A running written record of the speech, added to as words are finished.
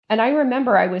And I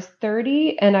remember I was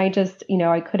 30 and I just,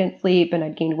 I couldn't sleep and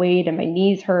I'd gained weight and my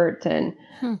knees hurt. And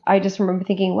Hmm. I just remember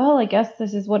thinking, well, I guess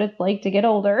this is what it's like to get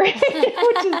older, which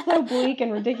is so bleak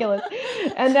and ridiculous.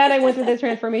 And then I went through this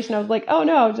transformation. I was like, oh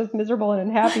no, I was just miserable and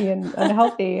unhappy and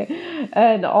unhealthy.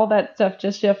 And all that stuff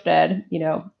just shifted,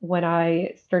 when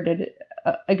I started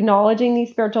acknowledging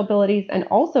these spiritual abilities and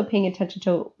also paying attention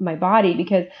to my body,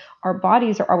 because our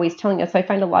bodies are always telling us. I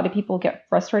find a lot of people get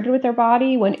frustrated with their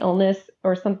body when illness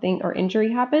or something or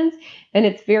injury happens. And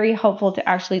it's very helpful to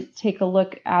actually take a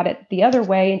look at it the other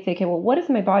way and say, okay, well, what is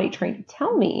my body trying to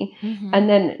tell me? Mm-hmm. And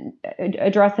then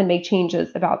address and make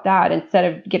changes about that instead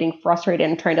of getting frustrated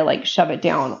and trying to like shove it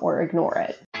down or ignore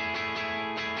it.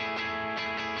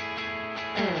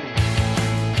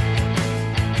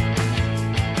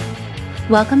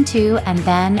 Welcome to And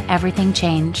Then Everything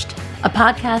Changed, a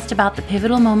podcast about the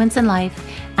pivotal moments in life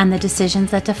and the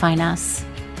decisions that define us.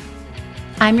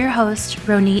 I'm your host,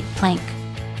 Ronit Plank.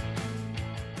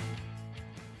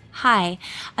 Hi,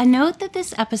 a note that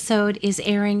this episode is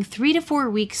airing 3 to 4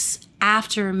 weeks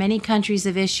after many countries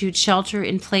have issued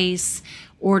shelter-in-place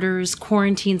orders,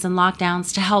 quarantines, and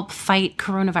lockdowns to help fight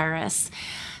coronavirus.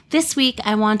 This week,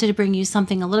 I wanted to bring you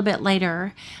something a little bit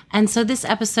lighter, and so this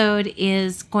episode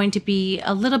is going to be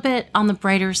a little bit on the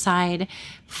brighter side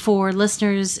for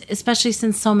listeners, especially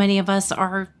since so many of us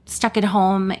are stuck at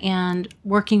home and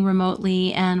working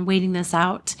remotely and waiting this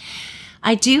out.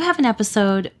 I do have an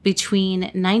episode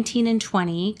between 19 and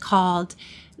 20 called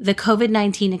The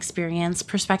COVID-19 Experience,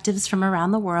 Perspectives from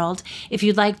Around the World. If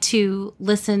you'd like to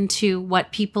listen to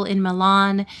what people in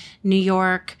Milan, New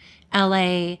York,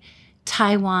 LA,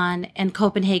 Taiwan, and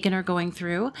Copenhagen are going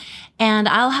through. And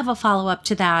I'll have a follow-up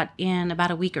to that in about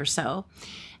a week or so.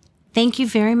 Thank you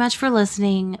very much for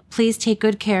listening. Please take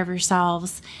good care of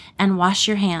yourselves and wash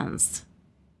your hands.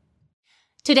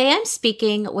 Today I'm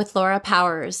speaking with Laura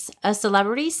Powers, a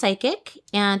celebrity psychic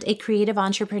and a creative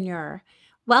entrepreneur.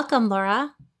 Welcome,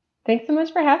 Laura. Thanks so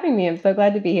much for having me. I'm so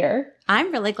glad to be here.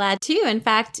 I'm really glad too. In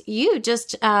fact, you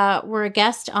just were a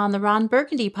guest on the Ron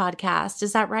Burgundy podcast.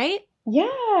 Is that right?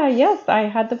 Yeah, yes. I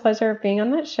had the pleasure of being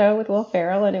on that show with Will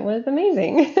Ferrell, and it was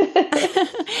amazing.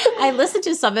 I listened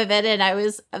to some of it,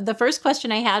 and the first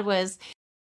question I had was,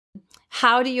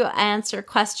 how do you answer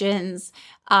questions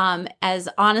as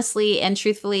honestly and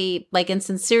truthfully, and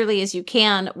sincerely as you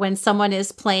can when someone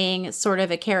is playing sort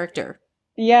of a character?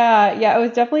 Yeah, it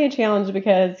was definitely a challenge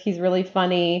because he's really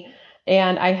funny,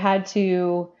 and I had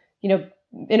to,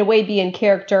 in a way be in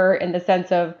character in the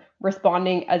sense of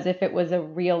responding as if it was a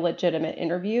real legitimate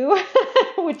interview,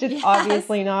 which is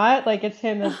obviously not. It's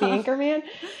him as the anchorman.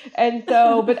 And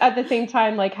so, but at the same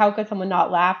time, how could someone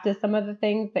not laugh to some of the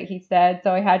things that he said?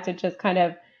 So I had to just kind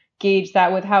of gauge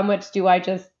that with how much do I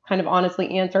just kind of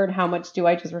honestly answer and how much do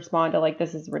I just respond to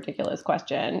this is a ridiculous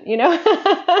question,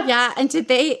 Yeah. And did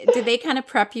they kind of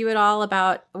prep you at all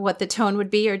about what the tone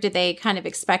would be, or did they kind of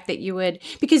expect that you would,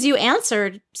 because you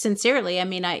answered sincerely. I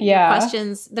mean,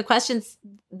 the questions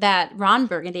that Ron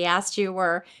Burgundy asked you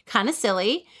were kind of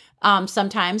silly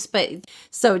sometimes, but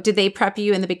so did they prep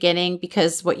you in the beginning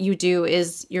because what you do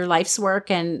is your life's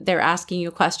work and they're asking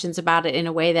you questions about it in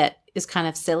a way that is kind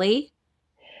of silly?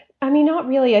 I mean, not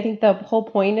really. I think the whole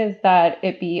point is that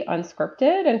it be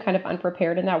unscripted and kind of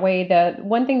unprepared in that way. The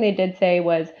one thing they did say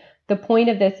was the point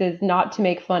of this is not to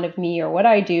make fun of me or what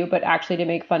I do, but actually to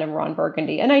make fun of Ron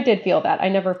Burgundy. And I did feel that. I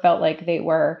never felt like they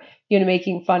were,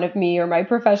 making fun of me or my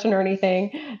profession or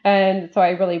anything. And so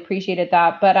I really appreciated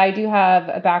that. But I do have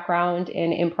a background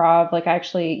in improv. I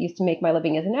actually used to make my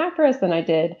living as an actress, and I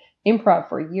did improv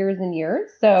for years and years.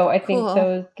 So I think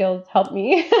those skills helped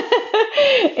me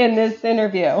in this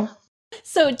interview.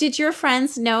 So did your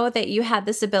friends know that you had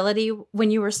this ability when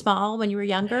you were small, when you were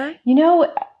younger?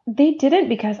 They didn't,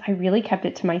 because I really kept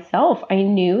it to myself. I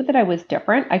knew that I was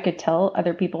different. I could tell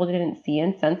other people didn't see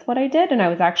and sense what I did. And I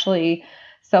was actually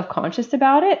self-conscious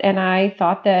about it. And I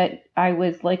thought that I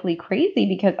was likely crazy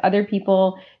because other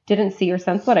people didn't see or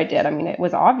sense what I did. I mean, it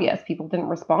was obvious. People didn't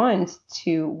respond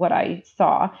to what I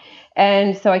saw.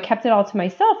 And so I kept it all to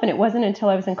myself. And it wasn't until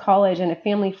I was in college and a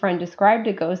family friend described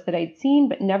a ghost that I'd seen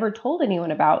but never told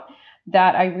anyone about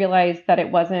that I realized that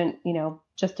it wasn't,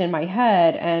 just in my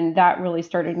head. And that really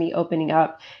started me opening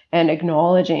up and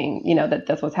acknowledging, that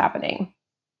this was happening.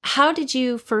 How did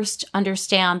you first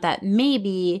understand that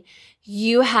maybe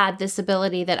you had this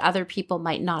ability that other people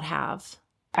might not have?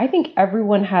 I think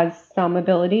everyone has some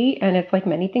ability, and it's like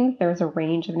many things, there's a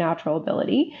range of natural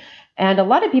ability. And a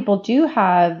lot of people do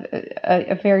have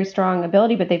a very strong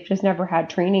ability, but they've just never had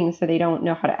training, so they don't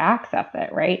know how to access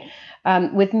it, right?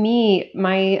 With me,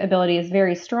 my ability is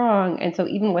very strong. And so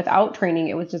even without training,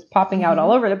 it was just popping out all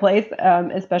Mm-hmm. over the place,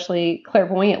 especially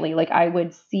clairvoyantly. Like I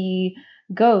would see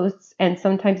ghosts and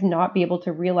sometimes not be able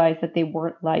to realize that they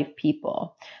weren't live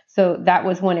people. So that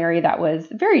was one area that was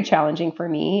very challenging for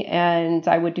me. And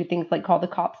I would do things like call the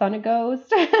cops on a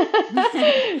ghost.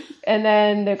 And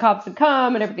then the cops would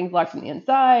come and everything's locked from the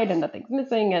inside and nothing's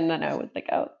missing. And then I was like,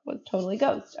 oh, it was totally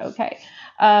ghost. Okay.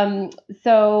 Um,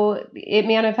 so it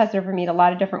manifested for me in a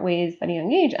lot of different ways at a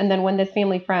young age. And then when this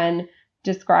family friend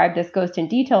described this ghost in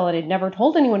detail and had never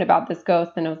told anyone about this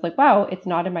ghost, and I was like, wow, it's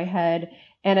not in my head.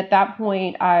 And at that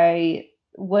point, I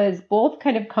was both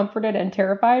kind of comforted and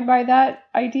terrified by that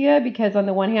idea because on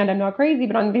the one hand, I'm not crazy,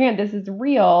 but on the other hand, this is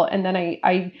real. And then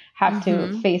I have to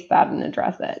Mm-hmm. face that and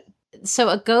address it. So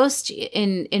a ghost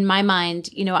in my mind,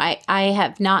 I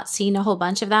have not seen a whole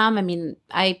bunch of them. I mean,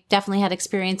 I definitely had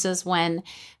experiences when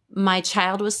my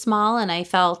child was small and I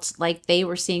felt like they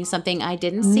were seeing something I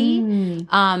didn't see.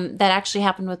 Mm. That actually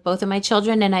happened with both of my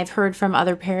children. And I've heard from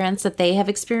other parents that they have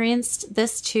experienced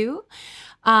this too.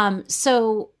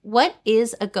 So what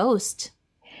is a ghost?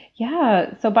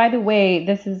 Yeah. So, by the way,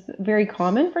 this is very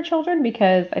common for children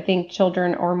because I think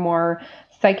children are more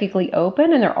psychically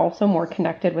open and they're also more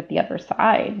connected with the other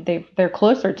side. They're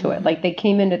closer to it. Like Mm-hmm. they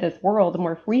came into this world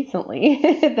more recently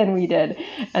than we did,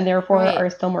 and therefore Right. are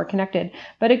still more connected.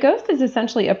 But a ghost is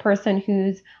essentially a person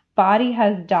whose body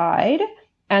has died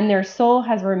and their soul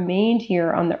has remained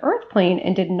here on the earth plane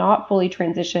and did not fully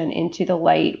transition into the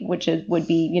light, which is would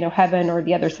be, heaven or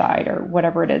the other side or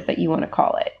whatever it is that you want to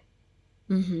call it.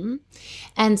 Mm-hmm.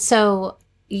 And so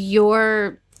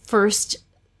your first,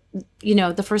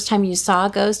 the first time you saw a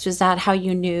ghost, was that how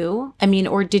you knew? I mean,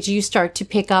 or did you start to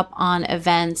pick up on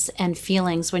events and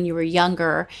feelings when you were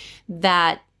younger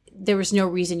that there was no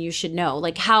reason you should know?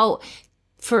 Like how,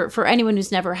 for anyone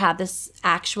who's never had this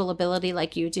actual ability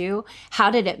like you do,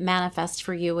 how did it manifest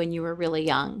for you when you were really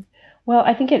young? Well,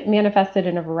 I think it manifested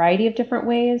in a variety of different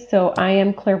ways. So I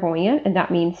am clairvoyant, and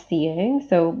that means seeing.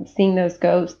 So seeing those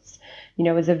ghosts,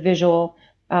 is a visual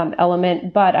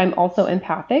element, but I'm also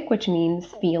empathic, which means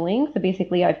feeling. So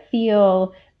basically, I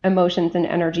feel emotions and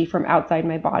energy from outside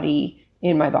my body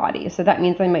in my body. So that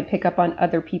means I might pick up on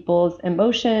other people's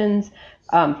emotions,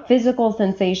 physical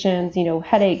sensations,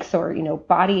 headaches or,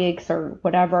 body aches or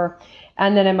whatever.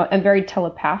 And then I'm very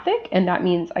telepathic, and that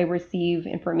means I receive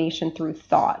information through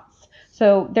thoughts.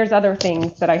 So there's other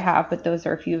things that I have, but those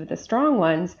are a few of the strong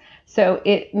ones. So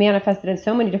it manifested in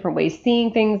so many different ways,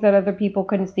 seeing things that other people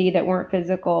couldn't see that weren't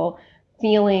physical,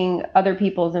 feeling other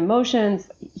people's emotions,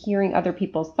 hearing other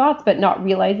people's thoughts, but not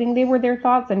realizing they were their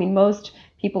thoughts. I mean, most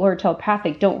people who are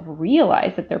telepathic don't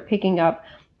realize that they're picking up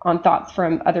on thoughts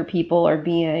from other people or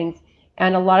beings.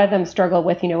 And a lot of them struggle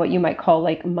with, what you might call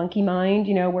like monkey mind,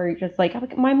 where you're just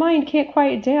like, my mind can't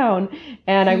quiet down.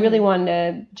 And I really Hmm. wanted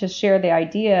to just share the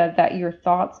idea that your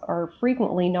thoughts are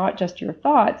frequently not just your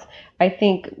thoughts. I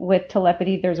think with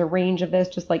telepathy, there's a range of this,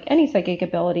 just like any psychic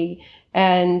ability.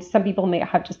 And some people may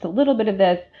have just a little bit of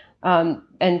this,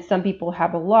 and some people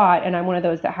have a lot. And I'm one of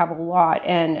those that have a lot.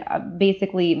 And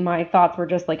basically, my thoughts were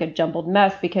just like a jumbled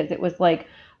mess because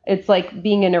it's like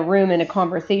being in a room in a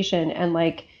conversation and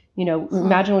like, Huh.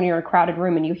 imagine when you're in a crowded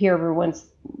room and you hear everyone's,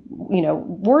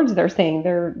 words they're saying,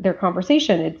 their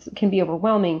conversation. It can be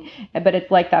overwhelming, but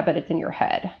it's like that, but it's in your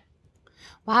head.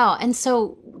 Wow. And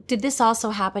so did this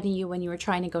also happen to you when you were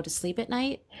trying to go to sleep at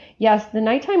night? Yes, the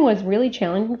nighttime was really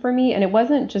challenging for me, and it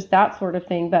wasn't just that sort of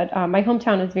thing, but my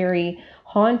hometown is very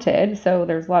haunted, so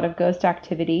there's a lot of ghost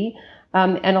activity,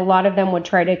 and a lot of them would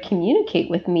try to communicate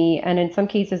with me, and in some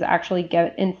cases actually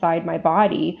get inside my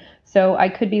body. So I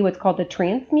could be what's called a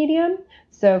trance medium.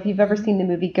 So if you've ever Hmm. seen the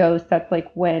movie Ghost, that's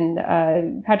like when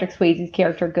Patrick Swayze's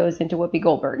character goes into Whoopi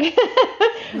Goldberg.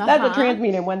 That's a Uh-huh. trance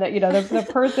medium, when the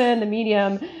person, the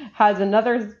medium, has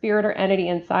another spirit or entity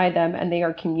inside them and they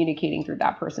are communicating through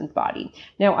that person's body.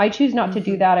 Now, I choose not to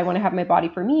do Hmm. that. I want to have my body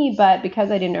for me, but because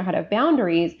I didn't know how to have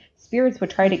boundaries, spirits would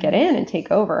try to get Hmm. in and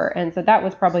take over. And so that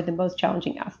was probably the most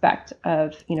challenging aspect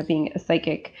of, being a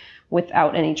psychic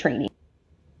without any training.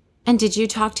 And did you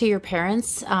talk to your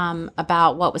parents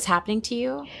about what was happening to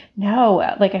you?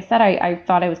 No, like I said, I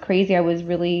thought I was crazy. I was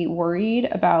really worried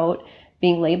about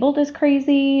being labeled as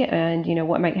crazy and,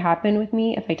 what might happen with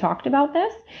me if I talked about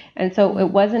this. And so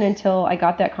it wasn't until I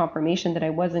got that confirmation that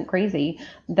I wasn't crazy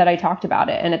that I talked about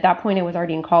it. And at that point I was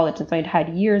already in college. And so I'd had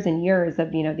years and years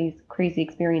of, these crazy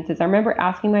experiences. I remember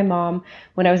asking my mom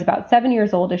when I was about 7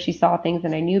 years old if she saw things,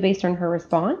 and I knew based on her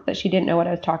response that she didn't know what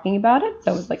I was talking about it.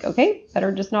 So I was like, okay,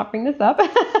 better just not bring this up.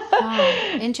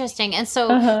 Oh, interesting. And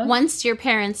so once your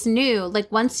parents knew,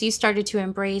 like once you started to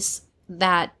embrace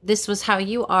that this was how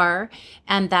you are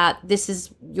and that this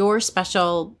is your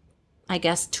special, I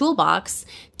guess, toolbox,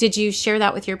 did you share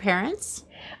that with your parents?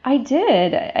 I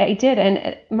did.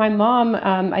 And my mom,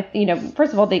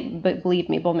 first of all, they believed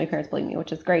me. Both my parents believed me,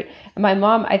 which is great. And my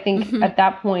mom, I think at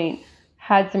that point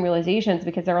had some realizations,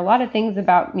 because there were a lot of things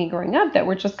about me growing up that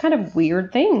were just kind of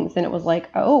weird things. And it was like,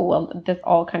 oh, well, this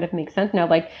all kind of makes sense now.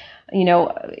 Like,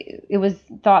 it was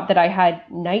thought that I had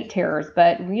night terrors,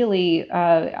 but really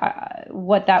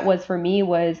what that was for me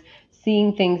was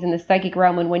seeing things in the psychic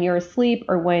realm. And when you're asleep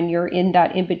or when you're in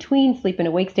that in-between sleep and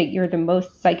awake state, you're the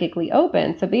most psychically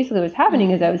open. So basically what was happening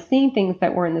is I was seeing things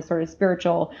that were in the sort of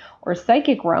spiritual or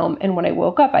psychic realm. And when I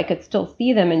woke up, I could still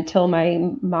see them until my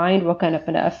mind woke up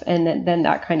enough. And then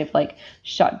that kind of like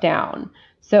shut down.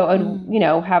 So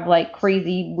I'd, have like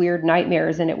crazy, weird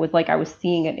nightmares. And it was like I was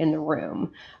seeing it in the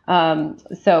room.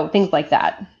 So things like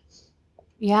that.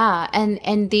 Yeah.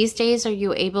 And these days, are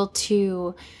you able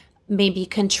to maybe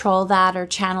control that or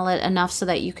channel it enough so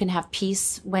that you can have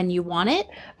peace when you want it?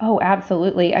 Oh,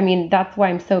 absolutely. I mean, that's why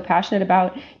I'm so passionate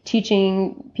about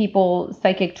teaching people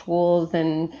psychic tools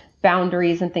and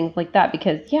boundaries and things like that.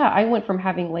 Because I went from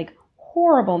having like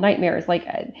horrible nightmares, like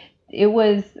it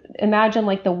was, imagine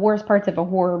like the worst parts of a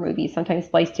horror movie sometimes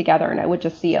spliced together, and I would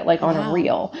just see it like on a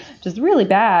reel, just really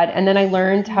bad. And then I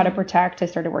learned how to protect. I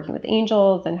started working with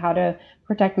angels and how to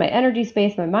protect my energy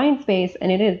space, my mind space.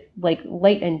 And it is like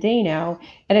light and day now.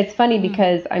 And it's funny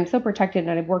because I'm so protected,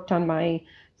 and I've worked on my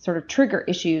sort of trigger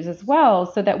issues as well.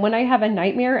 So that when I have a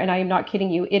nightmare, and I am not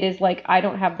kidding you, it is like, I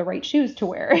don't have the right shoes to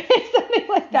wear. Something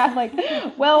like that. Like,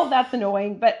 well, that's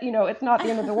annoying, but it's not the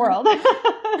end of the world.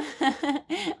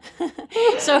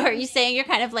 So are you saying you're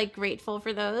kind of like grateful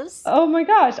for those? Oh my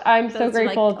gosh. I'm so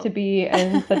grateful to be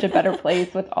in such a better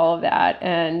place with all of that.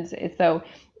 And so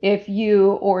if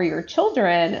you or your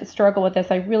children struggle with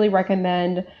this, I really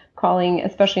recommend calling,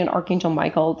 especially an Archangel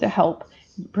Michael, to help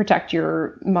protect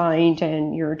your mind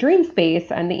and your dream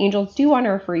space. And the angels do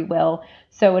honor free will.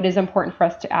 So it is important for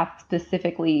us to ask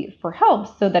specifically for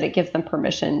help so that it gives them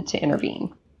permission to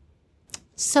intervene.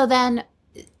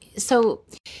 So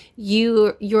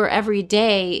your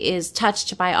everyday is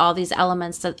touched by all these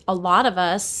elements that a lot of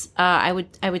us, I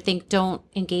would think, don't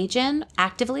engage in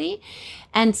actively.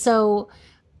 And so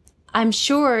I'm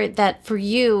sure that for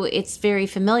you, it's very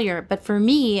familiar, but for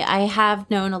me, I have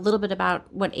known a little bit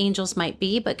about what angels might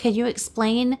be, but can you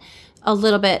explain a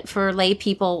little bit for lay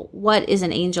people, what is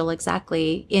an angel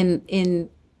exactly in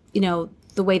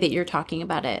the way that you're talking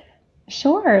about it?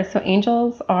 Sure. So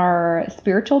angels are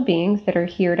spiritual beings that are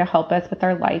here to help us with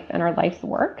our life and our life's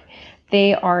work.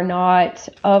 They are not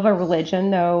of a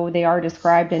religion, though they are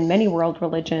described in many world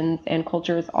religions and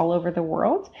cultures all over the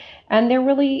world. And they're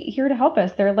really here to help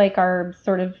us. They're like our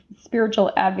sort of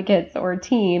spiritual advocates or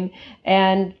team.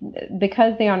 And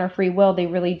because they honor free will, they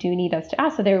really do need us to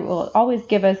ask. So they will always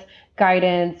give us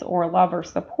guidance or love or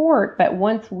support. But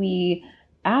once we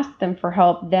ask them for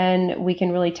help, then we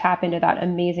can really tap into that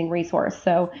amazing resource.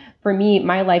 So for me,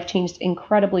 my life changed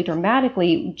incredibly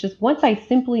dramatically just once I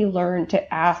simply learned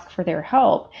to ask for their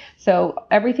help. So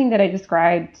everything that I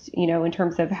described, in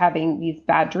terms of having these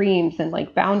bad dreams and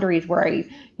like boundaries where I,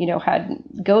 had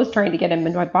ghosts trying to get in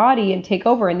my body and take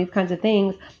over and these kinds of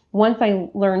things, once I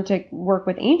learned to work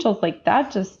with angels, like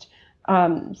that just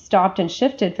stopped and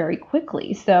shifted very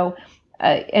quickly. So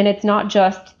and it's not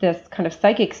just this kind of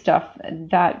psychic stuff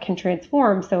that can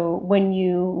transform. So when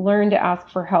you learn to ask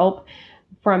for help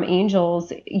from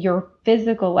angels, your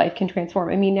physical life can transform.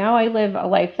 I mean, now I live a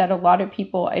life that a lot of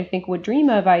people, I think, would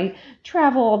dream of. I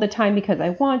travel all the time because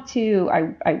I want to.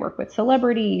 I work with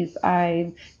celebrities.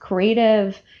 I'm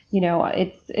creative.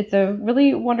 It's a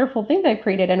really wonderful thing that I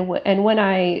created. And when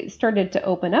I started to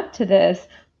open up to this,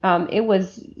 it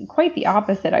was quite the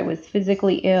opposite. I was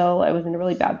physically ill. I was in a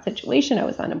really bad situation. I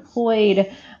was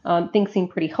unemployed. Things seemed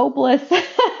pretty hopeless.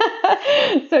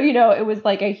 So, it was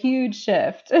like a huge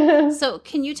shift. So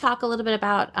can you talk a little bit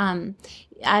about, I'm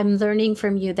learning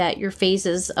from you that your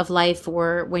phases of life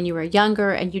were when you were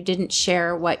younger and you didn't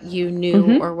share what you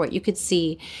knew or what you could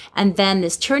see. And then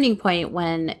this turning point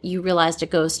when you realized a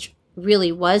ghost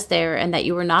really was there and that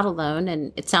you were not alone.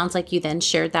 And it sounds like you then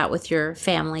shared that with your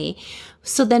family.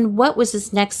 So then what was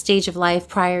this next stage of life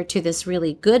prior to this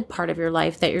really good part of your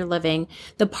life that you're living,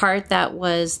 the part that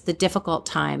was the difficult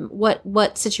time?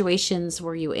 What situations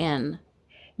were you in?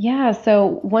 Yeah,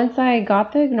 so once I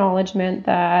got the acknowledgement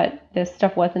that this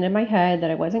stuff wasn't in my head,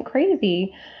 that I wasn't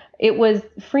crazy, it was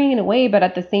freeing in a way, but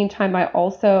at the same time, I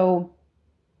also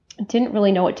didn't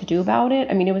really know what to do about it.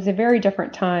 I mean, it was a very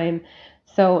different time.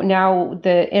 So now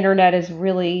the internet is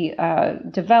really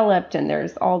developed, and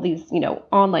there's all these,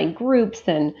 online groups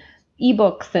and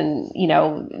ebooks and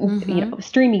Mm-hmm.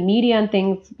 streaming media and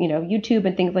things, YouTube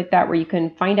and things like that, where you can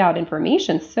find out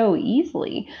information so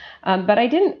easily. But I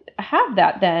didn't have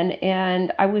that then,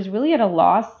 and I was really at a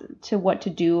loss to what to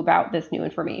do about this new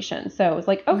information. So it was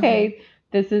like, Mm-hmm. okay,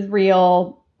 this is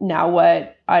real. Now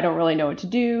what? I don't really know what to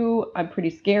do. I'm pretty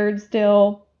scared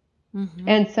still. Mm-hmm.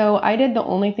 And so I did the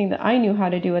only thing that I knew how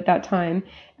to do at that time,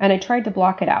 and I tried to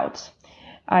block it out.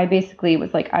 I basically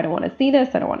was like, I don't want to see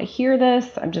this. I don't want to hear this.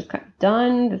 I'm just kind of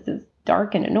done. This is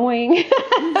dark and annoying.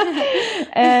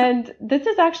 And this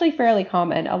is actually fairly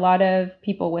common. A lot of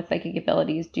people with psychic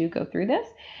abilities do go through this.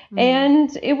 Mm.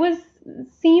 And it was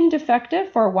seemed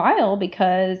effective for a while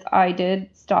because I did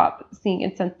stop seeing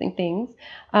and sensing things.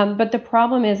 But the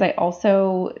problem is I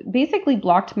also basically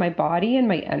blocked my body and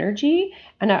my energy,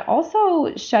 and I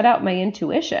also shut out my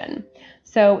intuition.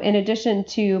 So in addition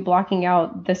to blocking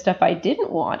out the stuff I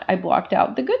didn't want, I blocked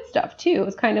out the good stuff too. It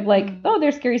was kind of like, Mm. oh,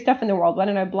 there's scary stuff in the world. Why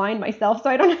don't I blind myself so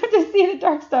I don't have to see the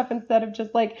dark stuff instead of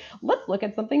just like, let's look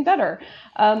at something better.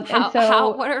 And How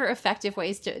so, what are effective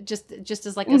ways to just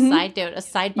as like a mhm, side note, a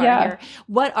sidebar yeah. here,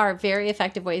 what are very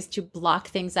effective ways to block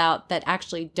things out that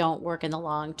actually don't work in the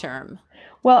long term?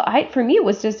 Well, for me, it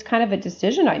was just kind of a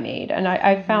decision I made. And I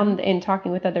Mm-hmm. found in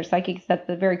talking with other psychics that's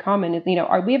a very common is, we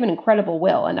have an incredible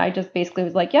will. And I just basically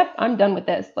was like, yep, I'm done with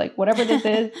this. Like, whatever this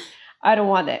is, I don't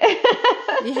want it.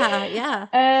 Yeah, yeah.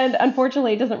 And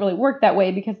unfortunately, it doesn't really work that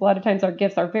way because a lot of times our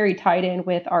gifts are very tied in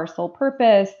with our soul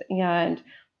purpose and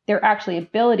they're actually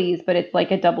abilities, but it's like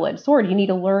a double-edged sword. You need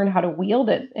to learn how to wield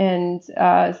it and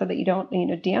so that you don't,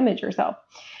 damage yourself.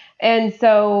 And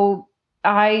so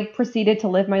I proceeded to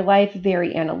live my life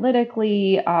very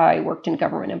analytically. I worked in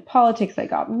government and politics. I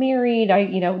got married. I,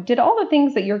 did all the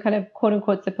things that you're kind of quote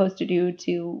unquote supposed to do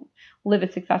to live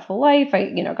a successful life.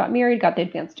 I, got married, got the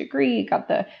advanced degree, got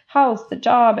the house, the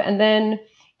job, and then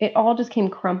it all just came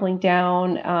crumbling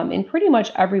down in pretty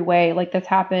much every way. Like this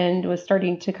happened was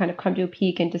starting to kind of come to a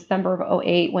peak in December of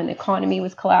 '08 when the economy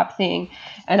was collapsing.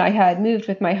 And I had moved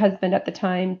with my husband at the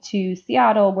time to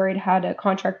Seattle, where I'd had a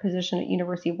contract position at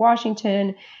University of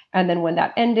Washington. And then when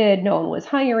that ended, no one was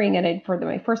hiring. And for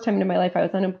my first time in my life, I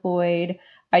was unemployed.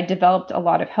 I developed a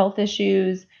lot of health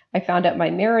issues. I found out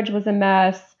my marriage was a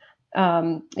mess.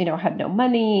 Had no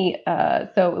money.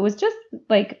 So it was just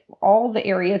like all the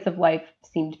areas of life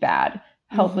seemed bad.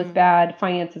 Health was Mm-hmm. bad,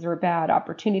 finances were bad,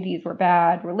 opportunities were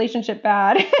bad, relationship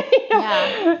bad.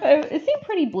 Yeah. It seemed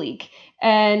pretty bleak.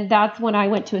 And that's when I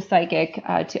went to a psychic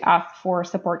to ask for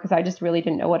support because I just really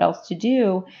didn't know what else to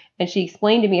do. And she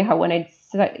explained to me how when I'd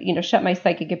shut my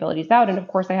psychic abilities out, and of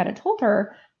course I hadn't told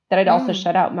her that I'd also Mm.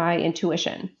 shut out my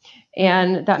intuition. Mm-hmm.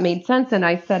 And that made sense. And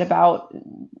I set about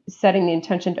setting the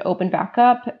intention to open back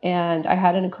up. And I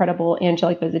had an incredible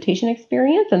angelic visitation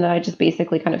experience. And then I just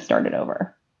basically kind of started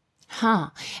over. Huh.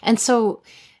 And so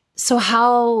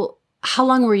how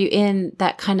long were you in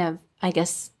that kind of, I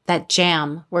guess, that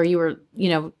jam where you were,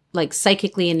 like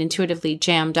psychically and intuitively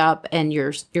jammed up and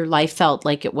your life felt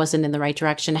like it wasn't in the right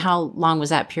direction? How long was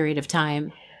that period of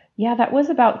time? Yeah, that was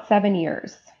about 7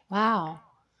 years. Wow.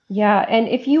 Yeah. And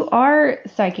if you are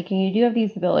psychic and you do have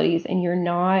these abilities and you're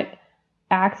not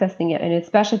accessing it, and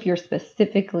especially if you're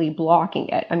specifically blocking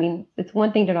it. I mean, it's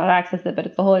one thing to not access it, but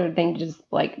it's a whole other thing to just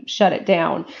like shut it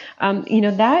down.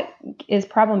 That is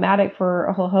problematic for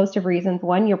a whole host of reasons.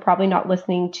 One, you're probably not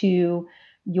listening to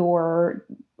your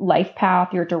life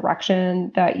path, your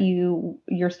direction that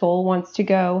your soul wants to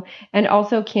go, and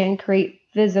also can create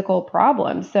physical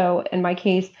problems. So in my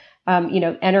case,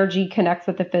 energy connects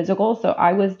with the physical. So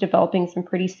I was developing some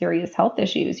pretty serious health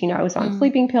issues. I was on Mm.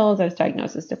 sleeping pills. I was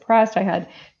diagnosed as depressed. I had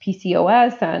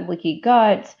PCOS and leaky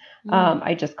gut. Mm.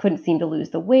 I just couldn't seem to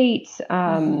lose the weight.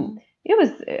 Mm-hmm.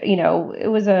 It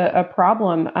was a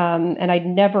problem. And I'd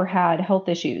never had health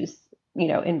issues,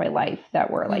 in my life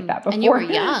that were like Mm. that And you were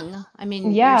before. young. I mean,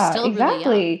 you're Yeah, still really young.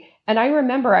 exactly. And I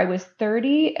remember I was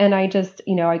 30 and I just,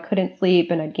 I couldn't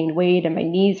sleep and I'd gained weight and my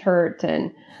knees hurt.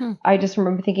 And Hmm. I just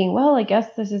remember thinking, well, I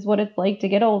guess this is what it's like to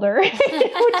get older, which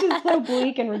is so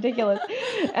bleak and ridiculous.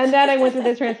 And then I went through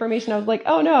this transformation. I was like,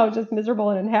 oh no, just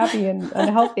miserable and unhappy and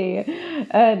unhealthy.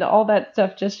 And all that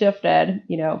stuff just shifted,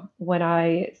 when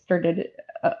I started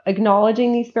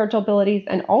acknowledging these spiritual abilities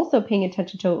and also paying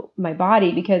attention to my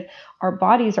body, because our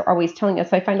bodies are always telling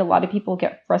us. So I find a lot of people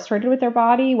get frustrated with their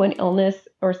body when illness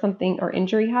or something or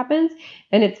injury happens.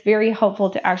 And it's very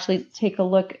helpful to actually take a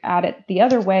look at it the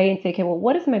other way and say, okay, well,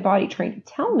 what is my body trying to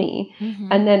tell me? Mm-hmm.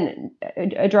 And then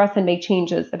address and make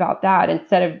changes about that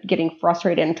instead of getting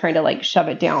frustrated and trying to like shove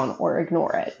it down or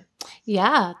ignore it.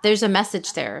 Yeah, there's a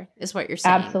message there, is what you're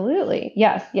saying. Absolutely.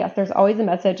 Yes. There's always a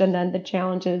message. And then the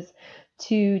challenge is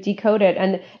to decode it.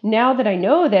 And now that I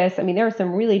know this, I mean, there are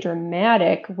some really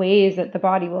dramatic ways that the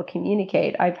body will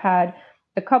communicate. I've had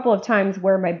a couple of times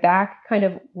where my back kind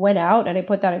of went out, and I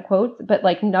put that in quotes, but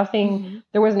like nothing,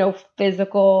 there was no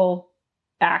physical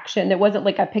action. It wasn't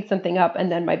like I picked something up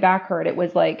and then my back hurt. It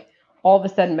was like all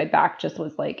of a sudden my back just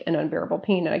was like an unbearable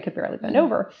pain and I could barely bend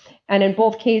over. And in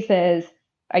both cases,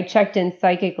 I checked in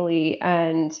psychically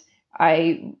and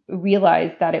I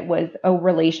realized that it was a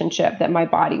relationship, that my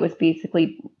body was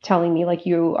basically telling me like,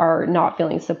 you are not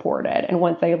feeling supported. And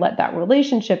once I let that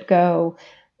relationship go,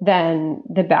 then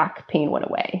the back pain went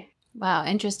away. Wow,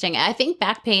 interesting. I think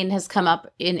back pain has come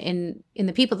up in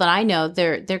the people that I know.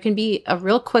 There can be a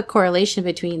real quick correlation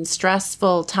between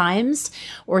stressful times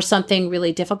or something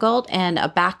really difficult and a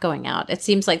back going out. It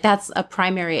seems like that's a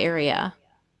primary area.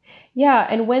 Yeah.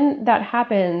 And when that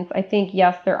happens, I think,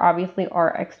 yes, there obviously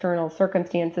are external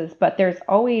circumstances, but there's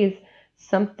always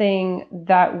something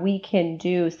that we can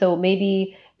do. So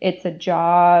maybe it's a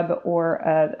job or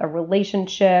a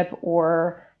relationship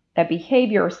or a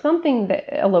behavior or something, that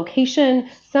a location,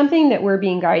 something that we're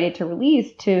being guided to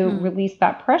release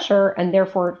that pressure and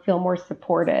therefore feel more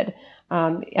supported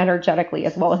energetically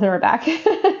as well as in our back.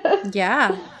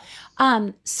 Yeah.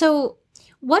 So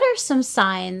what are some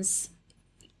signs?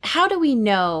 How do we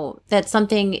know that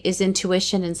something is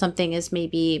intuition and something is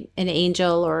maybe an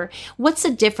angel? Or what's the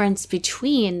difference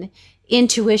between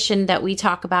intuition that we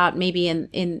talk about maybe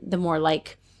in the more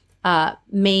like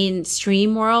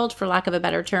mainstream world, for lack of a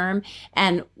better term,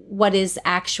 and what is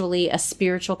actually a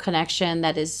spiritual connection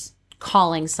that is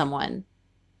calling someone?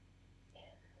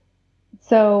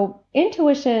 So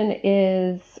intuition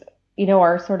is,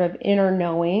 our sort of inner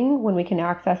knowing, when we can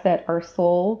access it, our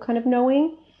soul kind of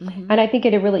knowing. And I think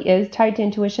it really is tied to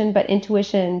intuition, but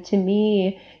intuition to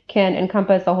me can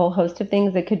encompass a whole host of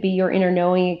things. It could be your inner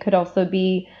knowing. It could also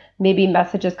be maybe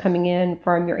messages coming in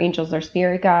from your angels or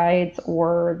spirit guides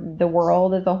or the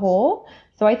world as a whole.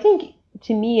 So I think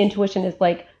to me, intuition is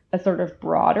like a sort of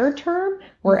broader term,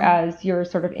 whereas your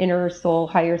sort of inner soul,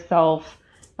 higher self,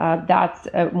 that's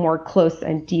a more close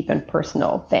and deep and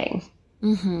personal thing.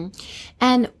 Mm-hmm.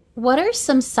 And what are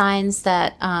some signs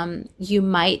that you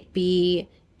might be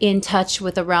in touch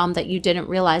with a realm that you didn't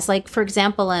realize? Like, for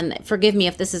example, and forgive me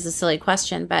if this is a silly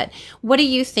question, but what do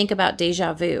you think about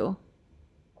déjà vu?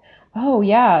 Oh,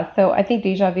 yeah. So I think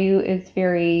déjà vu is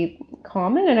very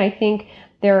common. And I think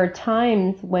there are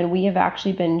times when we have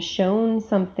actually been shown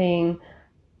something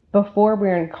before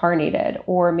we're incarnated,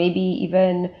 or maybe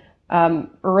even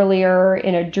earlier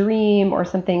in a dream or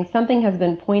something. Something has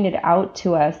been pointed out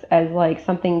to us as like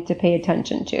something to pay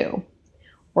attention to,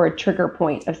 or a trigger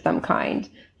point of some kind.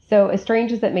 So as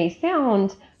strange as it may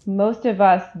sound, most of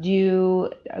us do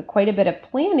quite a bit of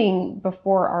planning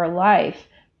before our life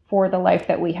for the life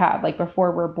that we have. Like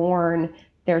before we're born,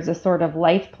 there's a sort of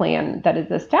life plan that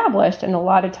is established. And a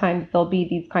lot of times there'll be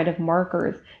these kind of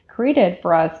markers created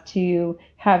for us to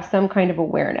have some kind of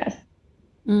awareness.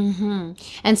 Mm-hmm.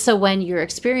 And so when you're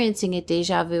experiencing a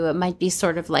déjà vu, it might be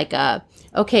sort of like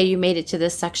okay, you made it to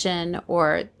this section,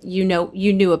 or you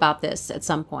knew about this at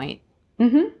some point.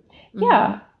 Mm-hmm.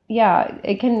 Yeah.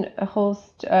 It can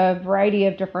host a variety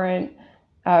of different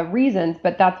reasons,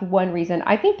 but that's one reason.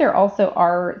 I think there also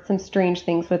are some strange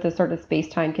things with the sort of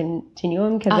space-time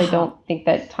continuum, because I don't think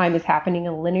that time is happening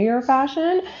in a linear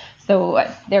fashion. So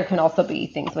there can also be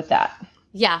things with that.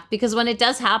 Yeah, because when it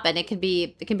does happen, it can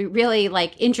be really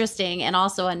like interesting and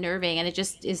also unnerving, and it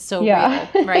just is so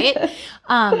real, right?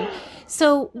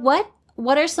 So what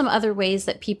are some other ways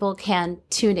that people can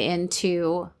tune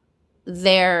into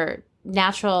their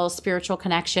natural spiritual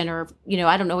connection, or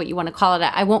I don't know what you want to call it.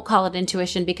 I won't call it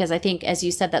intuition, because I think, as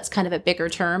you said, that's kind of a bigger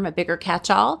term, a bigger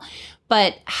catch-all.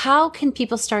 But how can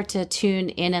people start to tune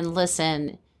in and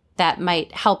listen that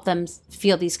might help them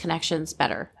feel these connections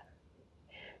better?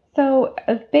 So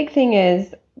a big thing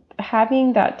is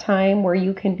having that time where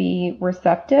you can be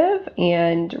receptive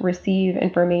and receive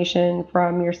information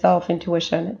from yourself,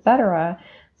 intuition, etc.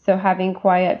 So having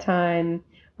quiet time,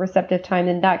 receptive time,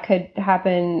 and that could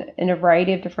happen in a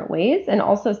variety of different ways. And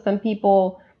also some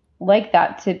people like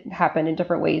that to happen in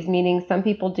different ways, meaning some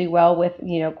people do well with,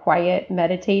 quiet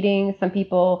meditating. Some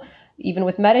people, even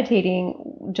with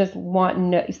meditating, just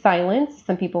want silence.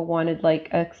 Some people wanted like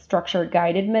a structured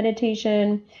guided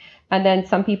meditation. And then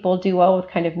some people do well with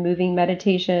kind of moving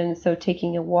meditation. So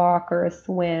taking a walk or a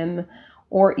swim,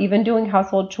 or even doing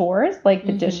household chores like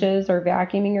the dishes or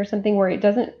vacuuming or something where it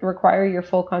doesn't require your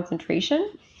full concentration,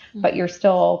 but you're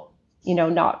still,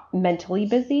 not mentally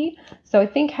busy. So I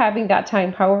think having that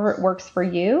time, however it works for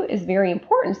you, is very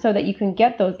important so that you can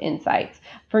get those insights.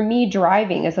 For me,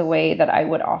 driving is a way that I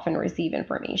would often receive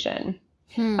information.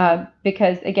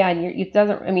 Because again, it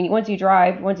doesn't, once you've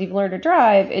learned to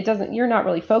drive, you're not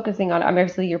really focusing on,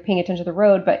 obviously you're paying attention to the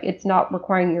road, but it's not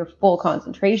requiring your full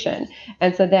concentration.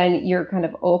 And so then you're kind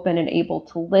of open and able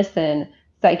to listen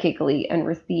psychically and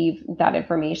receive that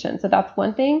information. So that's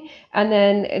one thing. And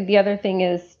then the other thing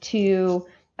is to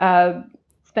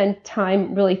spend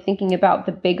time really thinking about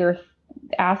the bigger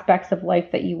aspects of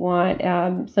life that you want.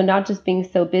 So not just being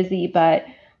so busy, but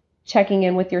checking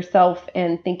in with yourself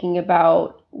and thinking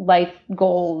about life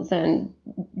goals and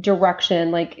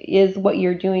direction. Like, is what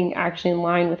you're doing actually in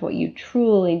line with what you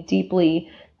truly, deeply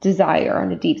desire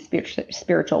on a deep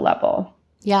spiritual level?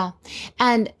 Yeah.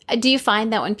 And do you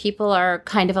find that when people are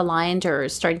kind of aligned or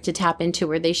starting to tap into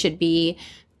where they should be,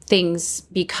 things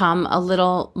become a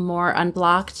little more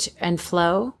unblocked and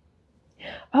flow?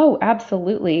 Oh,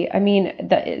 absolutely.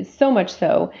 That is so much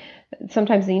so.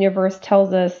 Sometimes the universe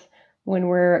tells us when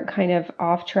we're kind of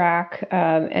off track.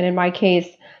 And in my case,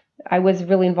 I was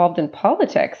really involved in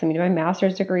politics. My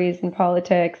master's degree is in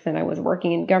politics, and I was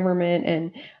working in government,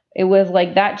 and it was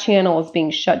like that channel is being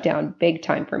shut down big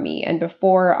time for me. And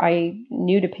before I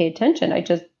knew to pay attention, I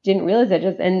just didn't realize it.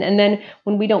 And then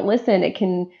when we don't listen, it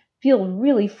can feel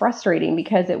really frustrating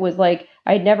because it was like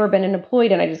I'd never been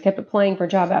unemployed and I just kept applying for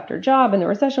job after job, and the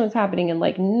recession was happening and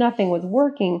like nothing was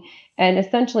working. And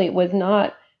essentially it was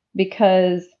not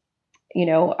because,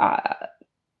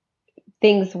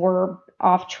 things were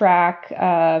off track,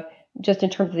 just in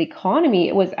terms of the economy.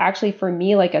 It was actually for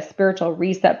me like a spiritual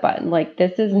reset button. Like,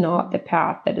 this is not the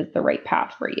path that is the right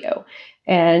path for you.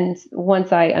 And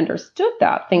once I understood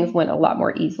that, things went a lot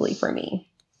more easily for me.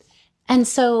 And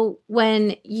so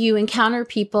when you encounter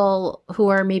people who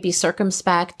are maybe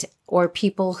circumspect or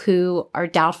people who are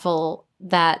doubtful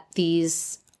that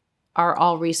these are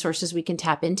all resources we can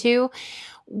tap into,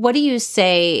 what do you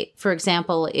say, for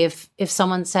example, if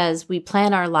someone says we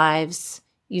plan our lives,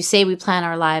 you say we plan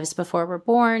our lives before we're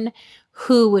born,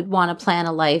 who would want to plan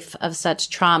a life of such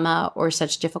trauma or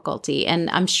such difficulty? And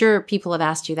I'm sure people have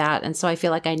asked you that. And so I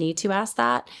feel like I need to ask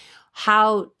that.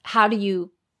 How do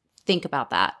you think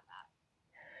about that?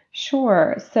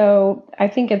 Sure. So I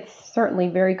think it's certainly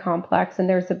very complex. And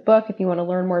there's a book, if you want to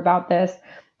learn more about this,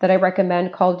 that I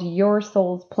recommend called Your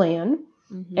Soul's Plan.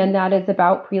 And that is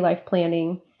about pre-life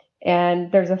planning.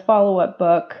 And there's a follow-up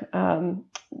book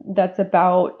that's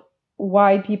about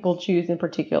why people choose in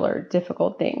particular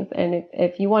difficult things. And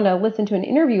if you want to listen to an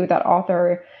interview with that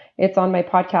author, it's on my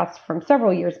podcast from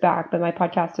several years back, but my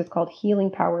podcast is called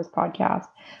Healing Powers Podcast.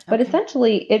 But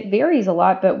essentially it varies a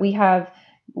lot, but we have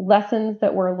lessons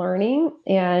that we're learning,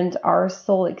 and our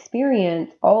soul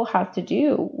experience all has to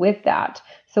do with that.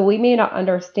 So we may not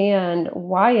understand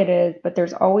why it is, but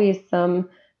there's always some,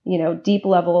 deep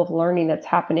level of learning that's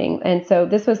happening. And so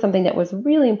this was something that was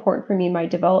really important for me in my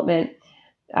development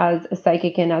as a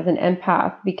psychic and as an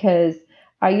empath, because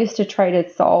I used to try to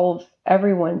solve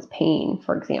everyone's pain,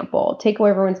 for example, take away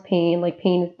everyone's pain, like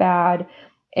pain is bad.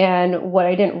 And what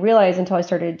I didn't realize until I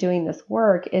started doing this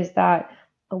work is that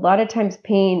a lot of times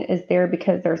pain is there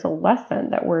because there's a lesson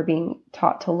that we're being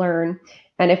taught to learn.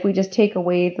 And if we just take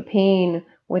away the pain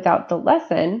without the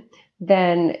lesson,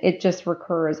 then it just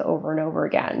recurs over and over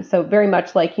again. So very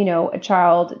much like, a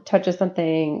child touches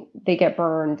something, they get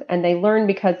burned, and they learn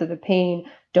because of the pain,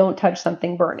 don't touch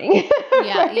something burning.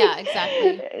 Yeah, right? Yeah,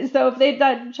 exactly. So if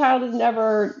that child has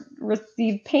never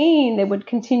received pain, they would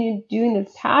continue doing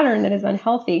this pattern that is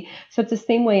unhealthy. So it's the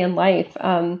same way in life.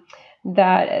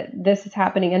 That this is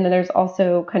happening. And then there's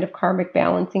also kind of karmic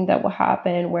balancing that will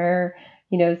happen where,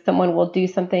 someone will do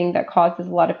something that causes a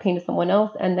lot of pain to someone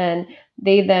else. And then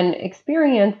they then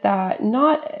experience that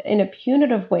not in a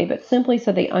punitive way, but simply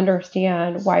so they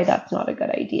understand why that's not a good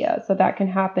idea. So that can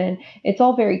happen. It's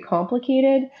all very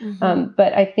complicated.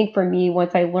 But I think for me,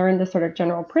 once I learned the sort of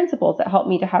general principles, that helped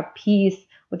me to have peace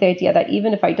with the idea that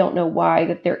even if I don't know why,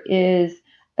 that there is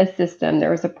a system,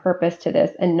 there was a purpose to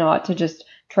this, and not to just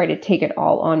try to take it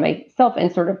all on myself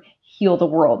and sort of heal the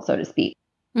world, so to speak.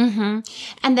 Mm-hmm.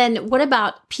 And then what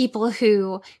about people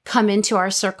who come into our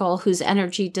circle whose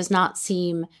energy does not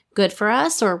seem good for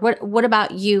us? Or what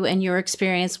about you and your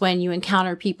experience when you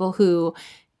encounter people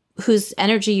whose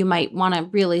energy you might want to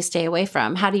really stay away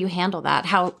from? How do you handle that?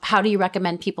 How do you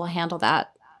recommend people handle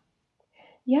that?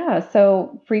 Yeah,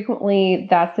 so frequently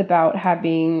that's about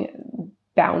having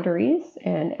boundaries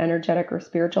and energetic or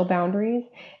spiritual boundaries.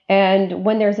 And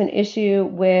when there's an issue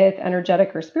with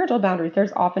energetic or spiritual boundaries,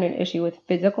 there's often an issue with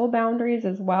physical boundaries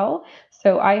as well.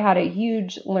 So I had a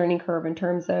huge learning curve in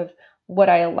terms of what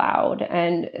I allowed.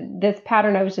 And this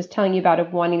pattern I was just telling you about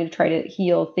of wanting to try to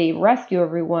heal, save, rescue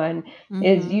everyone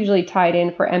is Mm-hmm. usually tied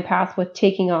in for empaths with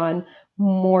taking on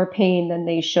more pain than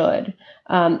they should.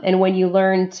 And when you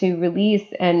learn to release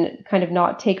and kind of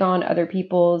not take on other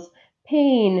people's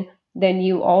pain, then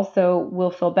you also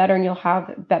will feel better and you'll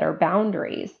have better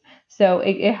boundaries. So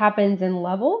it happens in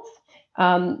levels.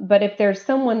 But if there's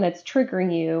someone that's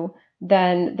triggering you,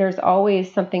 then there's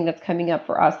always something that's coming up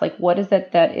for us. Like, what is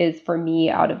it that is for me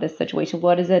out of this situation?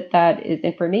 What is it that is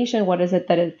information? What is it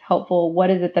that is helpful?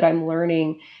 What is it that I'm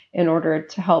learning in order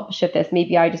to help shift this?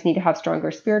 Maybe I just need to have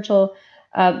stronger spiritual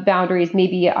boundaries.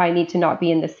 Maybe I need to not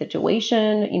be in this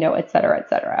situation, et cetera, et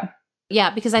cetera. Yeah,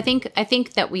 because I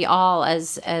think that we all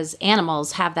as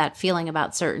animals have that feeling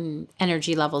about certain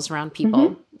energy levels around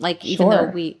people. Mm-hmm. Like even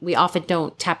though Sure. we often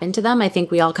don't tap into them, I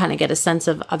think we all kind of get a sense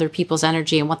of other people's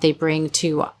energy and what they bring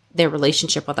to their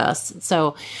relationship with us.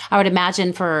 So I would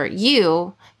imagine for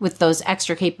you with those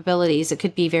extra capabilities, it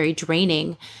could be very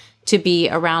draining to be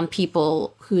around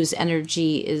people whose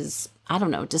energy is, I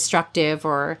don't know, destructive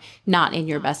or not in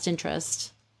your best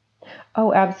interest.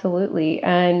 Oh, absolutely.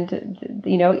 And,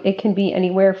 it can be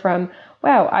anywhere from,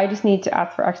 wow, I just need to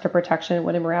ask for extra protection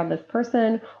when I'm around this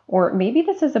person, or maybe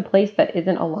this is a place that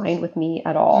isn't aligned with me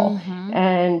at all. Mm-hmm.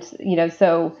 And,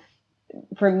 so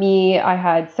for me, I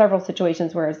had several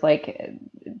situations where it's like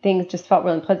things just felt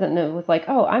really pleasant, and it was like,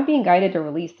 oh, I'm being guided to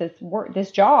release this work,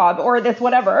 this job, or this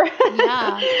whatever,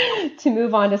 Yeah, to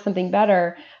move on to something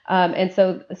better. And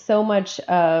so much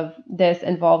of this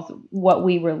involves what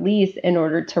we release in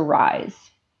order to rise.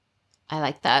 I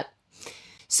like that.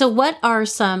 So, what are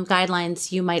some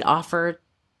guidelines you might offer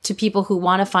to people who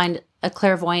want to find a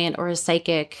clairvoyant or a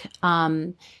psychic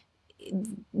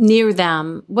near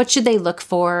them? What should they look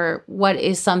for? What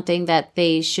is something that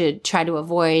they should try to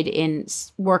avoid in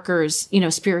workers,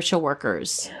 spiritual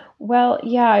workers? Well,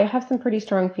 yeah, I have some pretty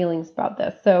strong feelings about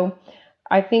this. So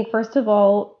I think, first of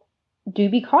all, do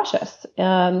be cautious.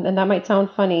 And that might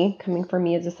sound funny coming from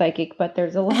me as a psychic, but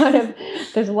there's a lot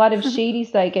of shady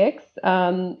psychics.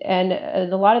 And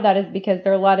a lot of that is because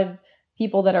there are a lot of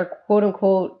people that are quote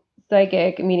unquote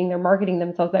psychic, meaning they're marketing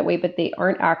themselves that way, but they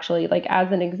aren't actually. Like,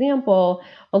 as an example,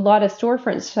 a lot of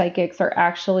storefront psychics are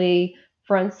actually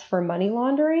fronts for money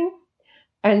laundering.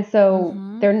 And so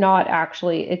Mm-hmm. they're not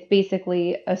actually, it's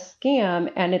basically a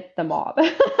scam, and it's the mob.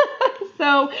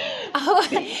 So Oh,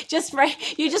 just right.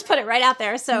 You just put it right out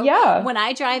there. So yeah. when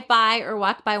I drive by or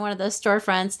walk by one of those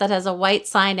storefronts that has a white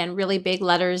sign and really big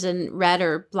letters in red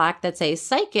or black that say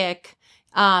psychic,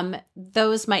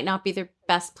 those might not be the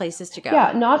best places to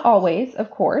Yeah, go. not always,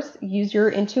 of course. Use your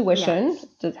Yeah. intuition.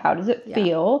 Just how does it Yeah.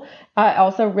 feel? I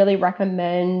also really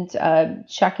recommend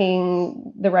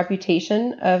checking the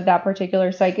reputation of that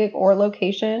particular psychic or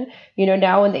location.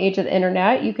 Now in the age of the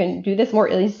internet, you can do this more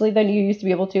easily than you used to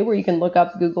be able to, where you can look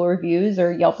up Google reviews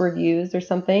or Yelp reviews or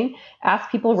something.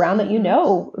 Ask people around that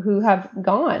Mm-hmm. who have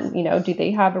gone. Do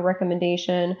they have a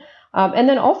recommendation? And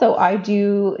then also, I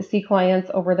do see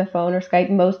clients over the phone or Skype.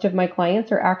 Most of my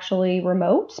clients are actually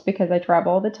remote because I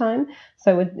travel all the time.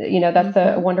 So, that's a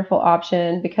Mm-hmm. wonderful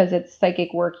option because it's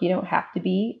psychic work. You don't have to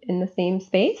be in the same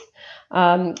space.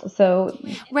 So,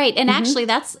 Right. And mhm. actually,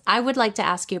 I would like to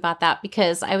ask you about that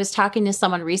because I was talking to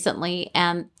someone recently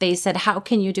and they said, how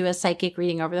can you do a psychic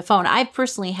reading over the phone? I've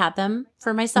personally had them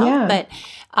for myself, Yeah.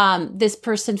 but this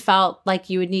person felt like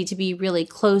you would need to be really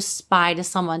close by to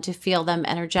someone to feel them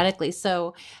energetically.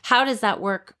 So, how does that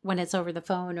work when it's over the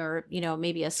phone or,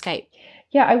 maybe a Skype?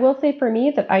 Yeah, I will say for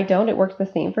me that I don't. It works the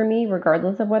same for me,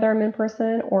 regardless of whether I'm in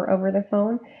person or over the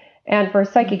phone. And for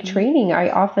psychic Mm-hmm. training, I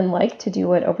often like to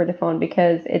do it over the phone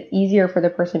because it's easier for the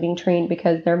person being trained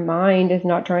because their mind is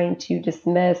not trying to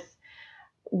dismiss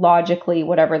logically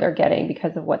whatever they're getting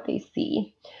because of what they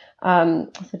see. So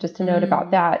just a note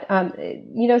about Mm.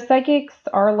 that. Psychics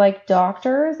are like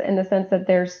doctors in the sense that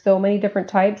there's so many different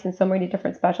types and so many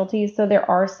different specialties. So there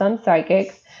are some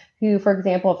psychics who, for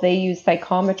example, if they use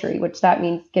psychometry, which that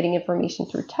means getting information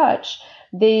through touch,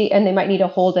 they might need to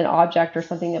hold an object or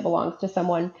something that belongs to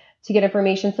someone to get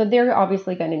information. So they're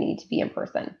obviously going to need to be in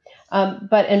person.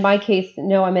 But in my case,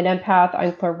 no, I'm an empath,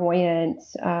 I'm clairvoyant,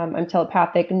 I'm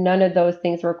telepathic. None of those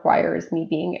things requires me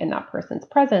being in that person's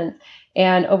presence.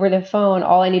 And over the phone,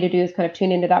 all I need to do is kind of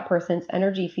tune into that person's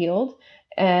energy field,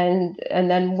 and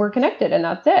then we're connected, and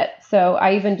that's it. So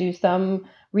I even do some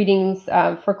readings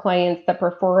for clients that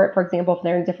prefer it. For example, if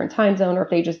they're in a different time zone, or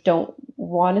if they just don't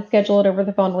want to schedule it over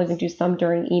the phone, we'll even do some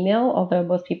during email, although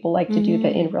most people like to do the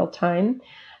in real time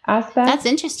aspect. That's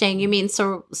interesting. You mean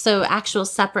so actual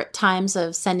separate times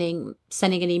of sending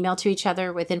an email to each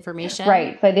other with information?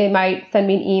 Right. So they might send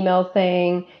me an email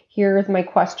saying, here's my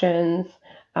questions,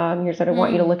 here's what I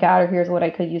want you to look at, or here's what I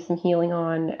could use some healing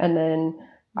on. And then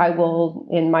I will,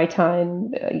 in my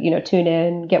time, tune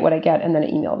in, get what I get, and then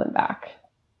email them back.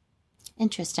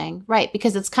 Interesting. Right.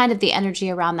 Because it's kind of the energy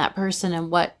around that person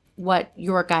and what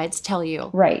your guides tell you.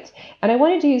 Right. And I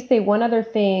wanted to say one other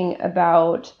thing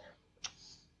about,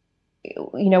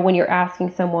 when you're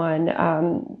asking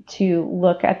someone to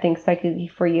look at things psychically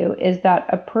for you, is that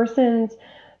a person's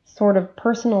sort of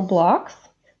personal blocks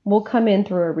will come in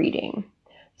through a reading.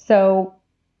 So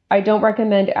I don't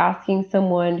recommend asking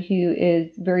someone who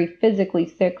is very physically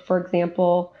sick, for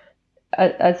example,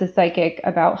 as a psychic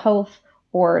about health,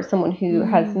 or someone who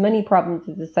has money problems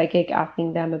as a psychic,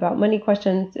 asking them about money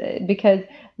questions, because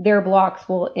their blocks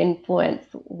will influence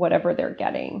whatever they're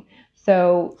getting.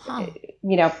 So,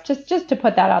 just to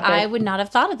put that out there. I would not have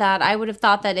thought of that. I would have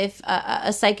thought that if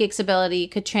a psychic's ability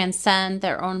could transcend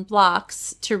their own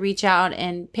blocks to reach out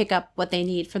and pick up what they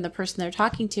need from the person they're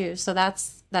talking to. So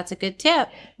that's a good tip.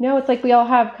 No, it's like we all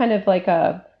have kind of like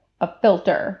a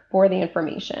filter for the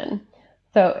information.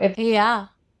 So yeah.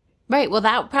 Right. Well,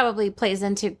 that probably plays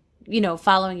into,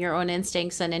 following your own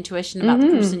instincts and intuition about the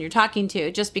person you're talking to.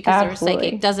 Just because they're a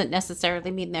psychic doesn't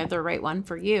necessarily mean they're the right one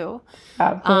for you.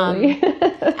 Absolutely.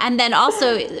 And then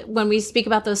also when we speak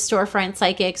about those storefront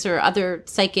psychics or other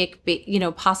psychic,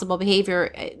 possible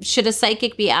behavior, should a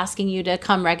psychic be asking you to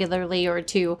come regularly or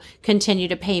to continue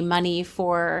to pay money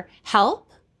for help?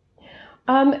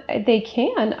 They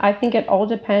can. I think it all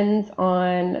depends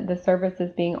on the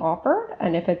services being offered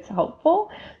and if it's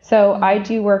helpful. So I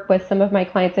do work with some of my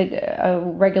clients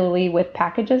regularly with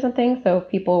packages and things. So if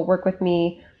people work with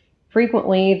me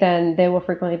frequently, then they will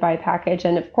frequently buy a package.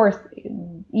 And of course,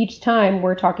 each time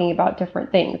we're talking about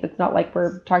different things. It's not like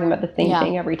we're talking about the same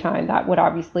thing every time. That would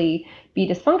obviously be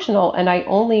dysfunctional. And I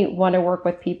only want to work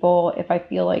with people if I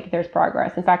feel like there's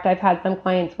progress. In fact, I've had some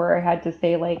clients where I had to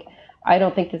say, like, I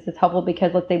don't think this is helpful,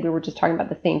 because let's say we were just talking about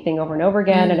the same thing over and over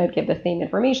again, and I'd give the same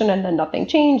information and then nothing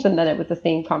changed, and then it was the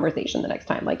same conversation the next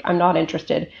time. Like, I'm not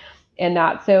interested in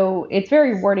that. So it's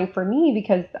very rewarding for me,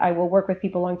 because I will work with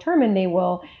people long term, and they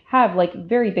will have like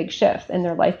very big shifts in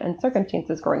their life and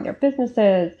circumstances, growing their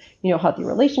businesses, healthy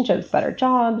relationships, better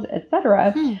jobs,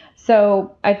 etc.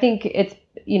 So I think it's,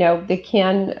 it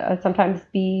can sometimes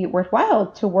be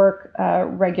worthwhile to work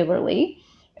regularly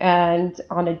and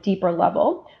on a deeper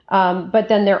level. But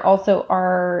then there also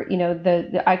are,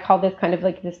 I call this kind of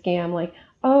like the scam, like,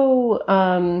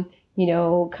 come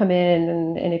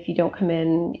in, and if you don't come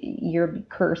in, you're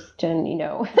cursed, and,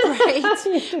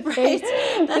 right.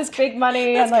 That's big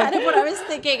money. That's and kind of what I was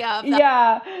thinking of.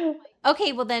 Yeah.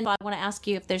 Okay, well then I want to ask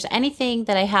you if there's anything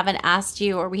that I haven't asked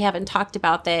you or we haven't talked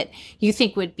about that you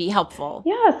think would be helpful.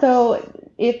 Yeah, so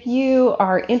if you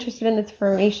are interested in this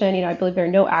information, I believe there are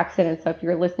no accidents. So if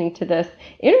you're listening to this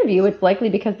interview, it's likely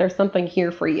because there's something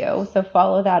here for you. So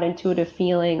follow that intuitive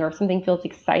feeling, or if something feels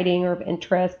exciting or of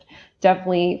interest,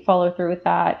 definitely follow through with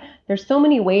that. There's so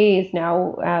many ways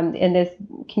now in this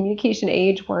communication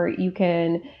age where you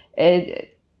can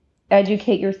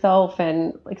educate yourself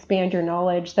and expand your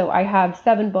knowledge. So I have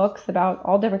 7 books about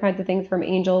all different kinds of things, from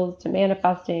angels to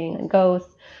manifesting and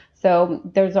ghosts. So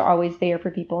those are always there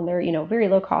for people, and they're, very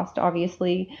low cost,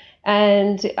 obviously.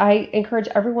 And I encourage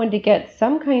everyone to get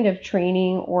some kind of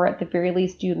training, or at the very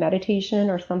least do meditation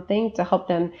or something to help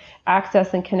them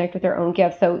access and connect with their own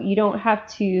gifts. So you don't have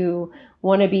to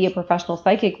want to be a professional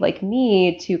psychic like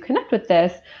me to connect with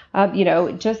this.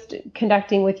 Just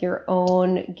connecting with your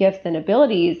own gifts and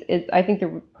abilities is, I think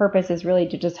the purpose is really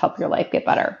to just help your life get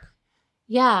better.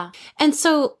 Yeah. And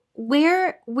so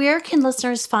where can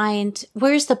listeners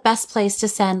where's the best place to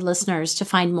send listeners to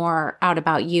find more out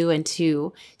about you and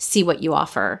to see what you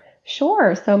offer?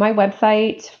 Sure. So my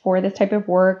website for this type of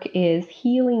work is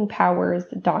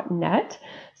healingpowers.net.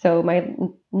 So my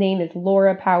name is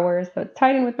Laura Powers, so it's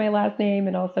tied in with my last name.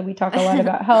 And also we talk a lot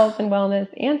about health and wellness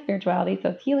and spirituality. So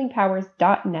it's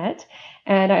healingpowers.net.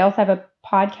 And I also have a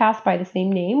podcast by the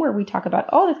same name where we talk about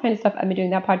all this kind of stuff. I've been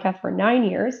doing that podcast for 9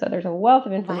 years, so there's a wealth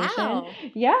of information. Wow.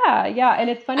 Yeah, and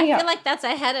it's funny. I feel like that's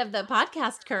ahead of the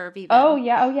podcast curve even. Oh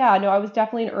yeah. No, I was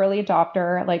definitely an early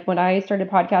adopter. Like when I started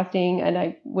podcasting and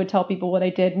I would tell people what I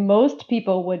did, most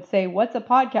people would say, "What's a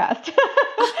podcast?"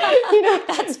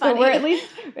 That's funny. So we're at least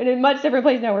in a much different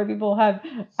place now where people have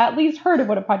at least heard of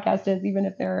what a podcast is, even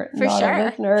if they're not a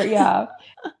listener. Yeah.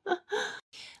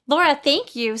 Laura,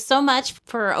 thank you so much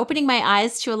for opening my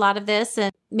eyes to a lot of this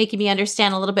and making me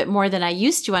understand a little bit more than I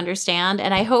used to understand.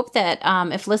 And I hope that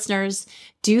if listeners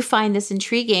do find this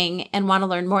intriguing and want to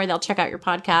learn more, they'll check out your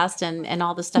podcast and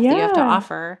all the stuff that you have to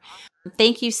offer.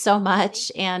 Thank you so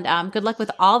much. And good luck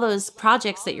with all those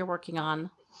projects that you're working on.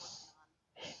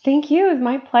 Thank you. It was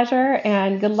my pleasure.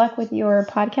 And good luck with your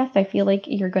podcast. I feel like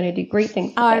you're going to do great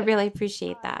things. I really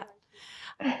appreciate that.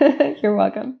 You're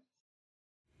welcome.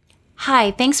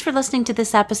 Hi, thanks for listening to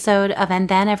this episode of And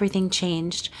Then Everything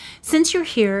Changed. Since you're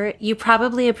here, you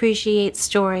probably appreciate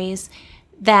stories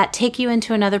that take you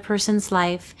into another person's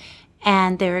life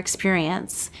and their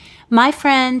experience. My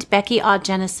friend Becky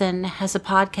Ott-Jennison has a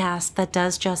podcast that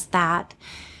does just that.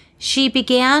 She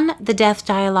began the Death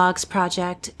Dialogues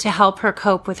Project to help her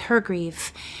cope with her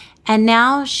grief, and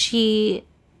now she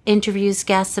interviews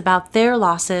guests about their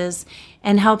losses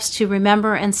and helps to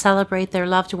remember and celebrate their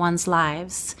loved ones'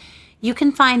 lives. You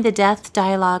can find the Death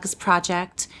Dialogues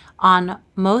Project on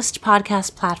most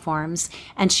podcast platforms,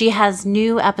 and she has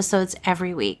new episodes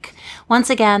every week.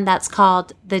 Once again, that's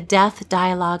called the Death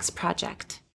Dialogues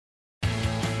Project.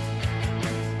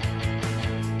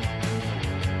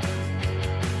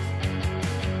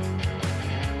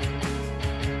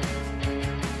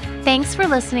 Thanks for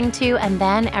listening to And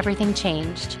Then Everything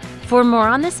Changed. For more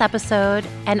on this episode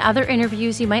and other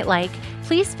interviews you might like,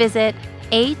 please visit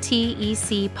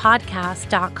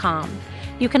atecpodcast.com.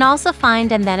 You can also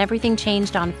find And Then Everything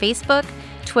Changed on Facebook,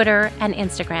 Twitter, and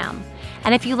Instagram.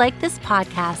 And if you like this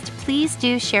podcast, please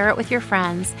do share it with your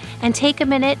friends and take a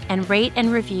minute and rate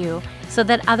and review so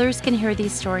that others can hear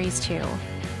these stories too.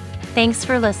 Thanks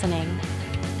for listening.